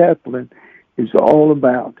as a chaplain is all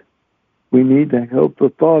about. We need to help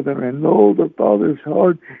the Father and know the Father's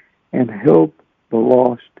heart and help the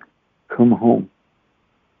lost come home.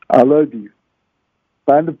 I love you.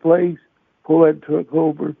 Find a place, pull that truck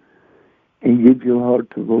over, and give your heart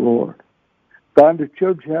to the Lord. Find a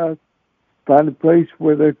church house, find a place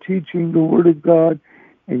where they're teaching the Word of God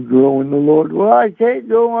and grow in the Lord. Well, I can't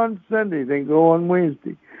go on Sunday, then go on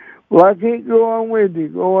Wednesday. Well, I can't go on Wednesday,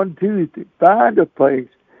 go on Tuesday. Find a place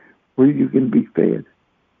where you can be fed.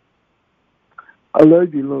 I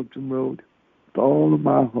love you, Lonesome Road, with all of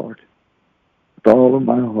my heart. With all of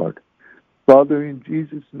my heart. Father, in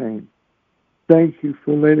Jesus' name, thank you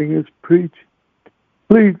for letting us preach.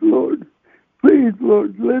 Please, Lord, Please,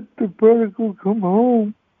 Lord, let the prodigal come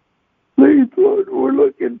home. Please, Lord, we're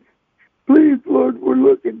looking. Please, Lord, we're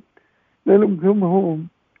looking. Let him come home.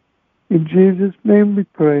 In Jesus' name we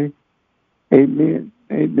pray. Amen.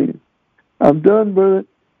 Amen. I'm done, brother.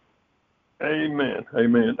 Amen.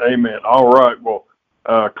 Amen. Amen. All right. Well,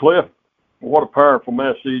 Cliff, what a powerful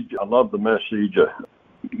message. I love the message.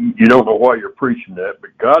 You don't know why you're preaching that,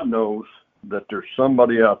 but God knows that there's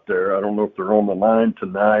somebody out there. I don't know if they're on the line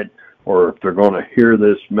tonight or if they're going to hear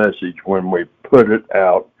this message when we put it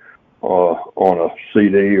out on a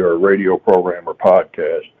CD or a radio program or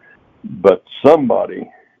podcast. But somebody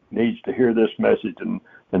needs to hear this message, and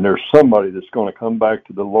there's somebody that's going to come back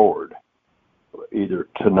to the Lord either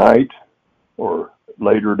tonight or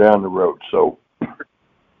later down the road. So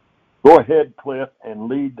go ahead, Cliff, and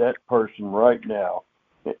lead that person right now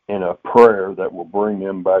in a prayer that will bring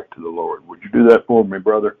them back to the Lord. Would you do that for me,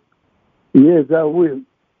 brother? Yes, I will.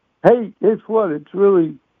 Hey, guess what? It's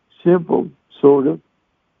really simple, sort of.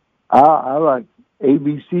 I like A,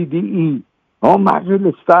 B, C, D, E. Oh, my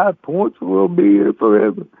goodness, 5 points. We'll be here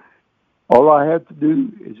forever. All I have to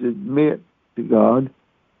do is admit to God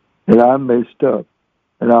that I messed up,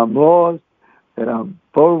 that I'm lost, that I'm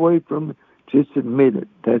far away from it. Just admit it.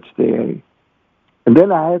 That's the A. And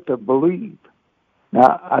then I have to believe.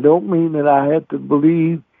 Now, I don't mean that I have to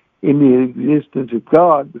believe in the existence of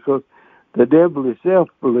God, because the devil himself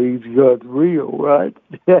believes God's real, right?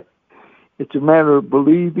 It's a matter of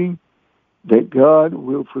believing that God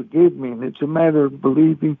will forgive me, and it's a matter of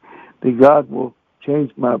believing that God will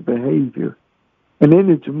change my behavior. And then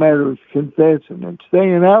it's a matter of confessing and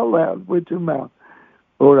saying out loud with your mouth,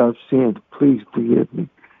 Lord, I've sinned, please forgive me.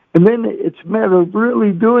 And then it's a matter of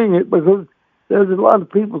really doing it, because there's a lot of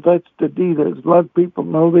people, that's the D, there's a lot of people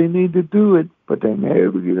know they need to do it, but they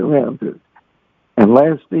never get around to it. And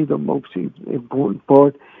lastly, the most important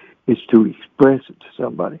part is to express it to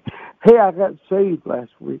somebody. Hey, I got saved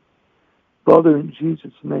last week. Father, in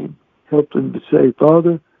Jesus' name, help them to say,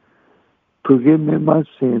 Father, forgive me my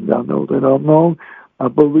sins. I know that I'm wrong. I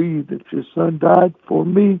believe that your son died for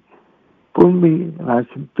me, and I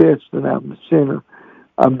confess that I'm a sinner.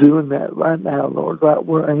 I'm doing that right now, Lord, right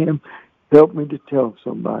where I am. Help me to tell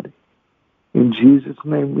somebody. In Jesus'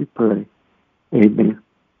 name we pray. Amen.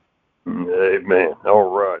 Amen. All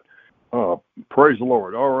right. Praise the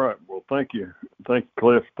Lord. All right. Well, thank you. Thank you,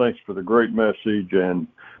 Cliff. Thanks for the great message. And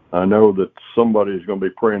I know that somebody is going to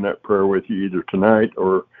be praying that prayer with you either tonight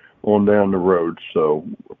or on down the road. So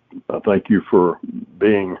I thank you for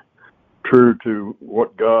being true to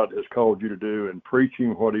what God has called you to do and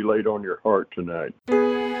preaching what he laid on your heart tonight.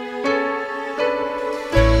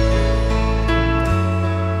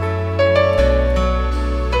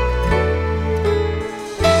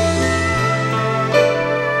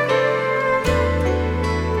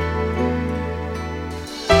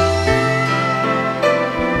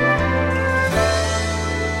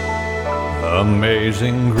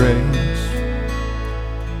 Amazing grace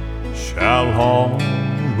shall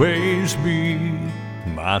always be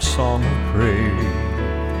my song of praise,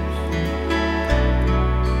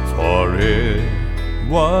 for it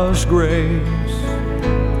was grace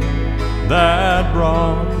that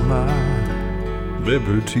brought my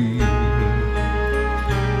liberty.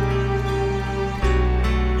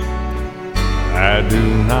 I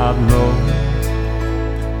do not know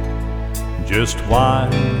just why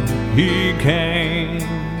he came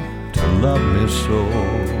to love me so.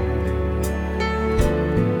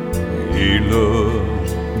 He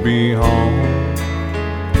looked beyond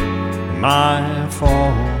my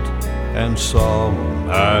fault and saw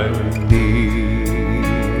my need.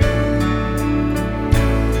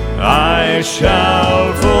 I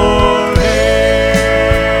shall forever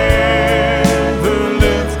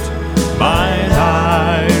lift my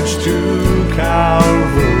eyes to Calvary,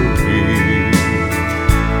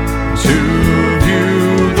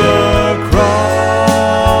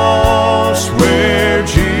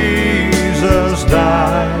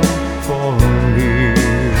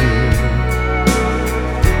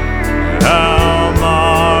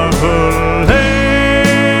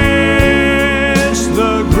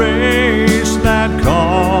 that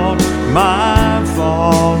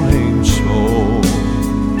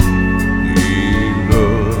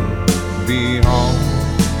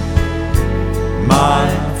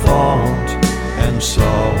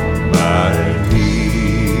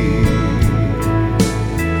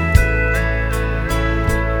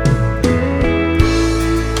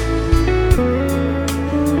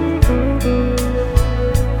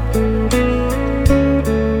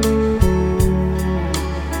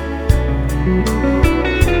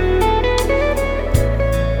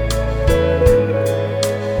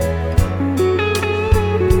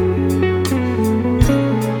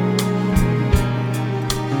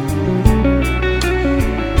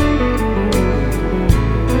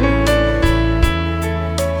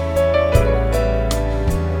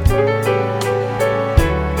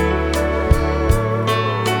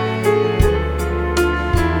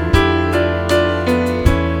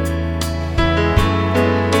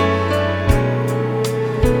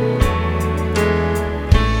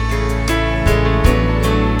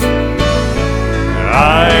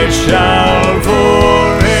shall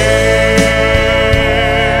forever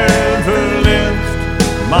lift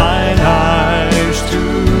mine eyes to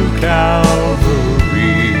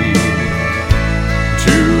Calvary,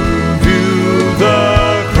 to view the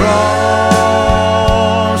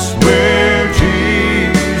cross where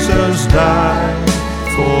Jesus died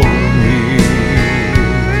for me.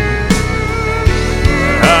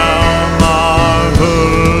 How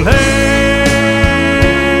marvelous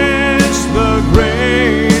the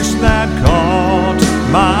grace that caught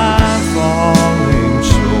my falling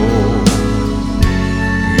soul.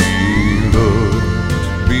 He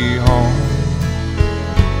looked beyond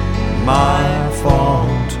my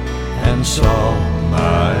fault and saw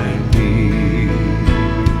my need.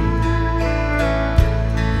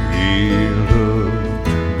 He looked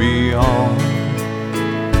beyond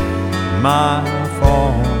my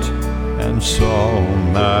fault and saw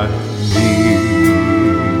my need.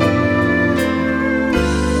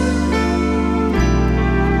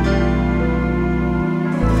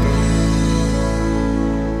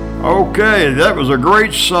 Okay, that was a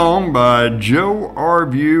great song by Joe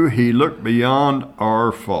Arview. He looked beyond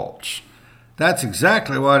our faults. That's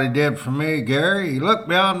exactly what he did for me, Gary. He looked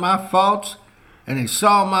beyond my faults and he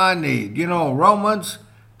saw my need. You know, Romans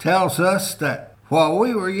tells us that while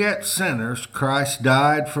we were yet sinners, Christ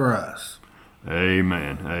died for us.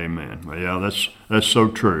 Amen. Amen. Well, yeah, that's so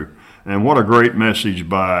true. And what a great message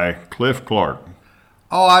by Cliff Clark.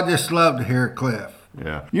 Oh, I just love to hear Cliff.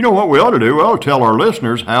 Yeah. You know what we ought to do? We ought to tell our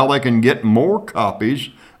listeners how they can get more copies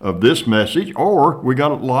of this message, or we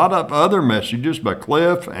got a lot of other messages by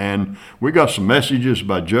Cliff, and we got some messages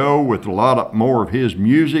by Joe with a lot more of his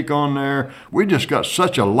music on there. We just got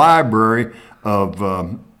such a library of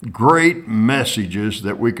great messages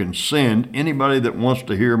that we can send anybody that wants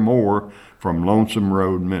to hear more from Lonesome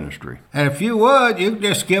Road Ministry. And if you would, you can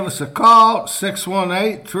just give us a call at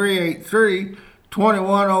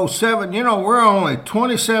 618-383-2107. You know, we're only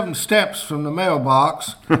 27 steps from the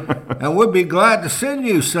mailbox, and we'd be glad to send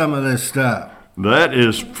you some of this stuff. That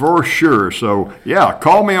is for sure. So, yeah,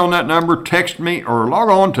 call me on that number, text me, or log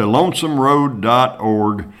on to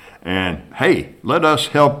lonesomeroad.org. And, hey, let us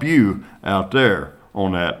help you out there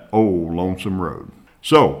on that old lonesome road.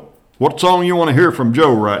 So, what song you want to hear from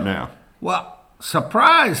Joe right now? Well,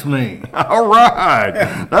 surprise me. All right.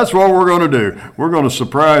 That's what we're going to do. We're going to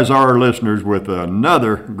surprise our listeners with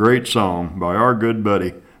another great song by our good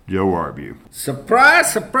buddy, Joe Arview.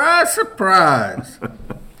 Surprise, surprise, surprise.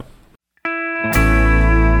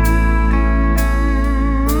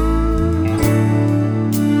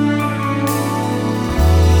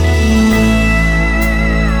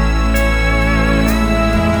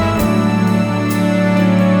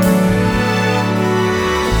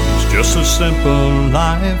 Just a simple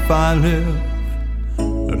life I live,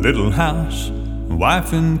 a little house,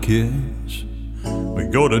 wife and kids. We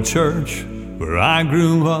go to church where I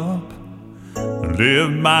grew up,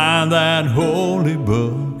 live by that holy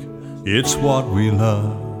book. It's what we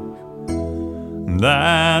love.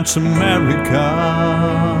 That's America.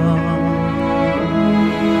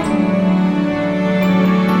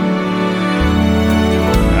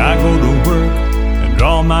 I go to work and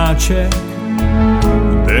draw my check.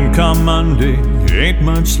 Then come Monday, ain't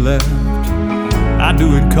much left. I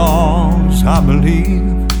do it 'cause I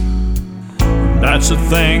believe that's the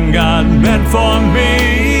thing God meant for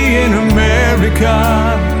me. In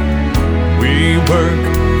America, we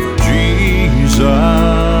work for Jesus.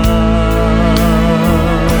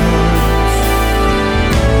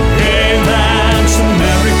 Hey, that's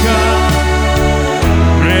America,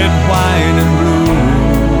 red, white, and blue.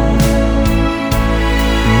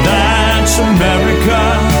 That's America,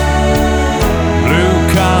 blue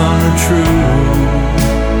collar true.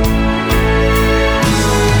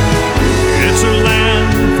 It's a land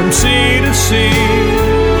from sea to sea.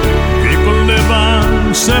 People live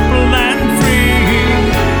on simple and free.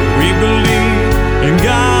 We believe in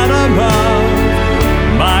God above.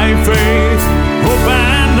 My faith, hope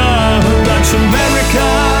and love. That's America.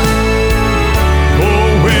 Oh,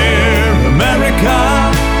 we're America.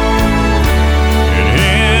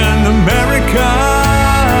 America,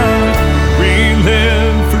 we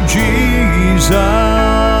live for Jesus.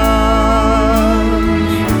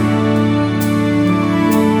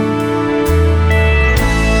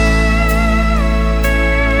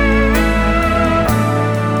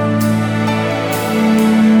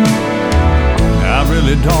 I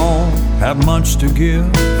really don't have much to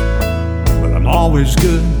give, but I'm always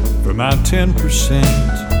good for my 10%.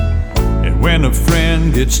 And when a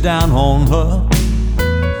friend gets down on luck,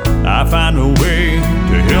 I find a way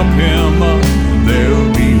to help him up, and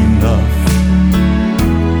there'll be enough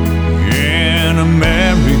in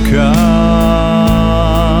America.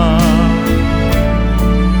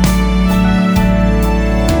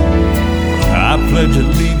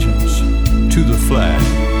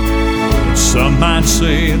 back. But some might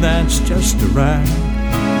say that's just a ride.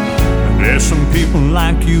 And there's some people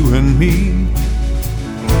like you and me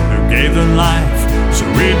who gave their life so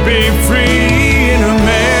we'd be free in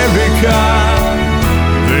America.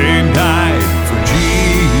 They died for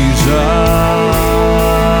Jesus.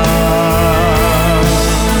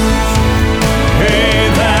 Hey,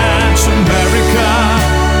 that's America,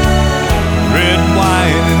 red,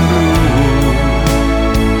 white, and blue.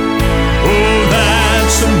 Oh,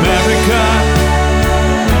 that's America,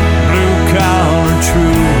 blue collar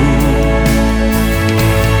true.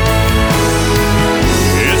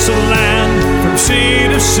 It's a land from sea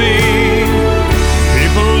to sea.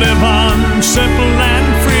 People live on simple and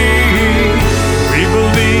free. We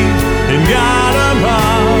believe in God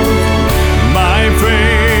above. My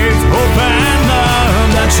faith, hope, and love.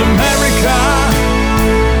 That's America.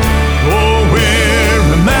 Oh, we're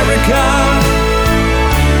America.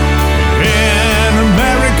 In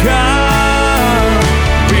America,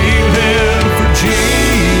 we live for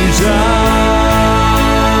Jesus.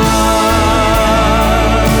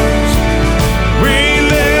 We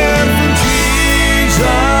live for Jesus.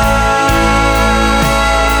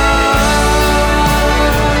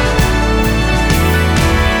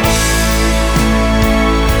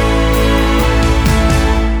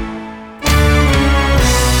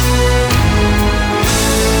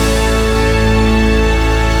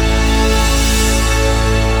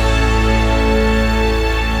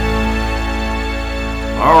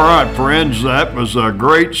 All right, friends, that was a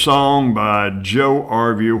great song by Joe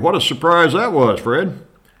Arview. What a surprise that was, Fred.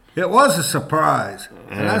 It was a surprise,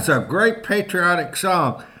 and that's a great patriotic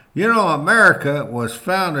song. You know, America was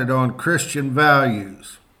founded on Christian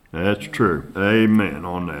values. That's true. Amen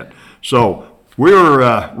on that. So we're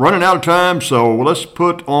running out of time, so let's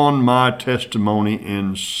put on my testimony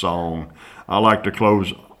in song. I like to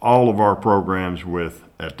close all of our programs with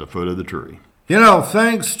At the Foot of the Tree. You know,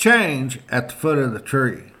 things change at the foot of the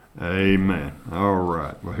tree. Amen. All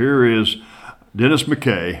right. Well, here is Dennis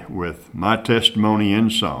McKay with my testimony in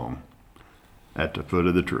song, At the Foot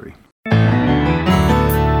of the Tree.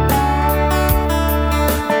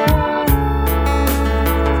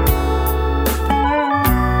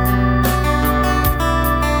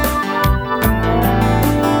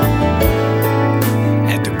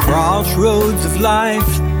 At the crossroads of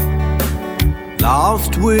life,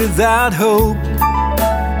 lost without hope,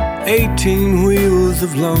 18 wheels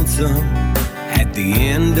of lonesome at the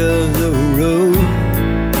end of the road.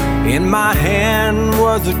 In my hand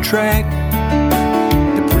was a tract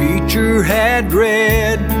the preacher had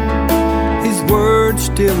read, his words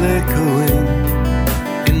still echoing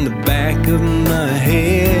in the back of my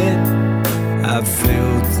head. I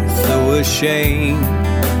felt so ashamed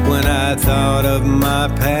when I thought of my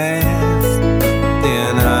past.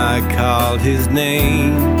 Then I called his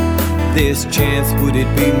name. This chance, would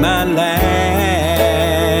it be my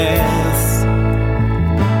last?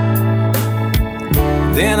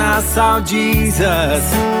 Then I saw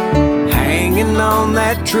Jesus hanging on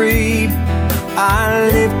that tree. I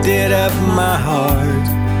lifted up my heart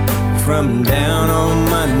from down on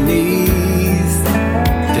my knees.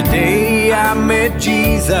 Today I met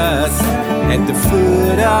Jesus at the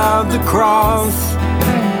foot of the cross.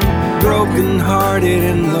 Broken hearted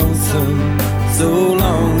and lonesome, so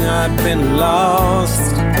long I'd been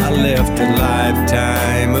lost. I left a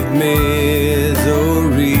lifetime of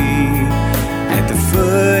misery at the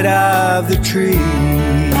foot of the tree.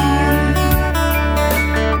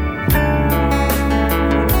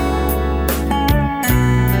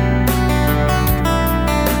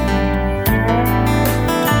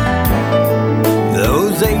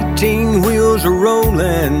 Those 18 wheels are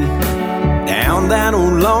rolling down that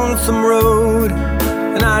old lonesome road,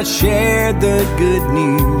 and I shared the good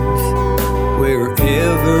news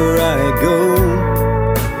wherever I go.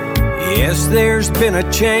 Yes, there's been a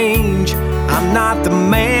change. I'm not the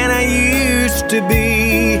man I used to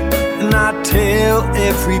be, and I tell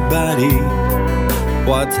everybody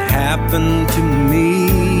what's happened to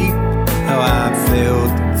me. How I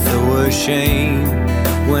felt so ashamed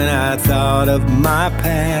when I thought of my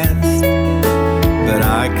past. But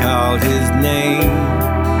I called his name.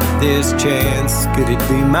 This chance, could it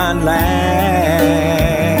be my last?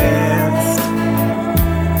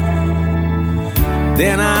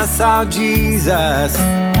 Then I saw Jesus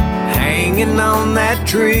hanging on that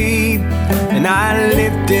tree, and I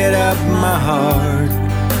lifted up my heart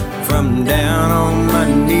from down on my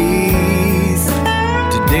knees.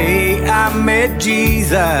 Today I met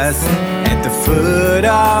Jesus at the foot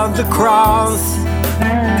of the cross.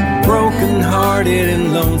 Broken hearted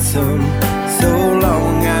and lonesome, so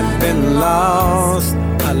long I'd been lost.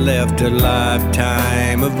 I I left a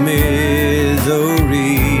lifetime of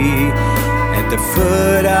misery at the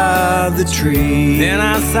foot of the tree. Then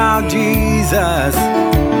I saw Jesus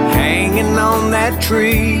hanging on that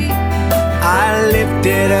tree. I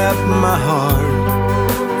lifted up my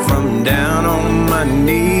heart from down on my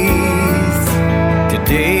knees.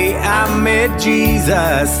 Today I met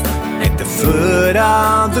Jesus at the foot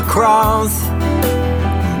of the cross,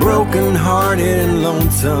 broken hearted and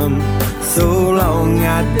lonesome, so long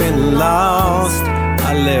I'd been lost.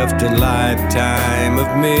 I left a lifetime of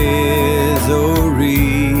misery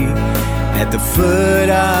at the foot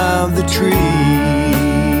of the tree.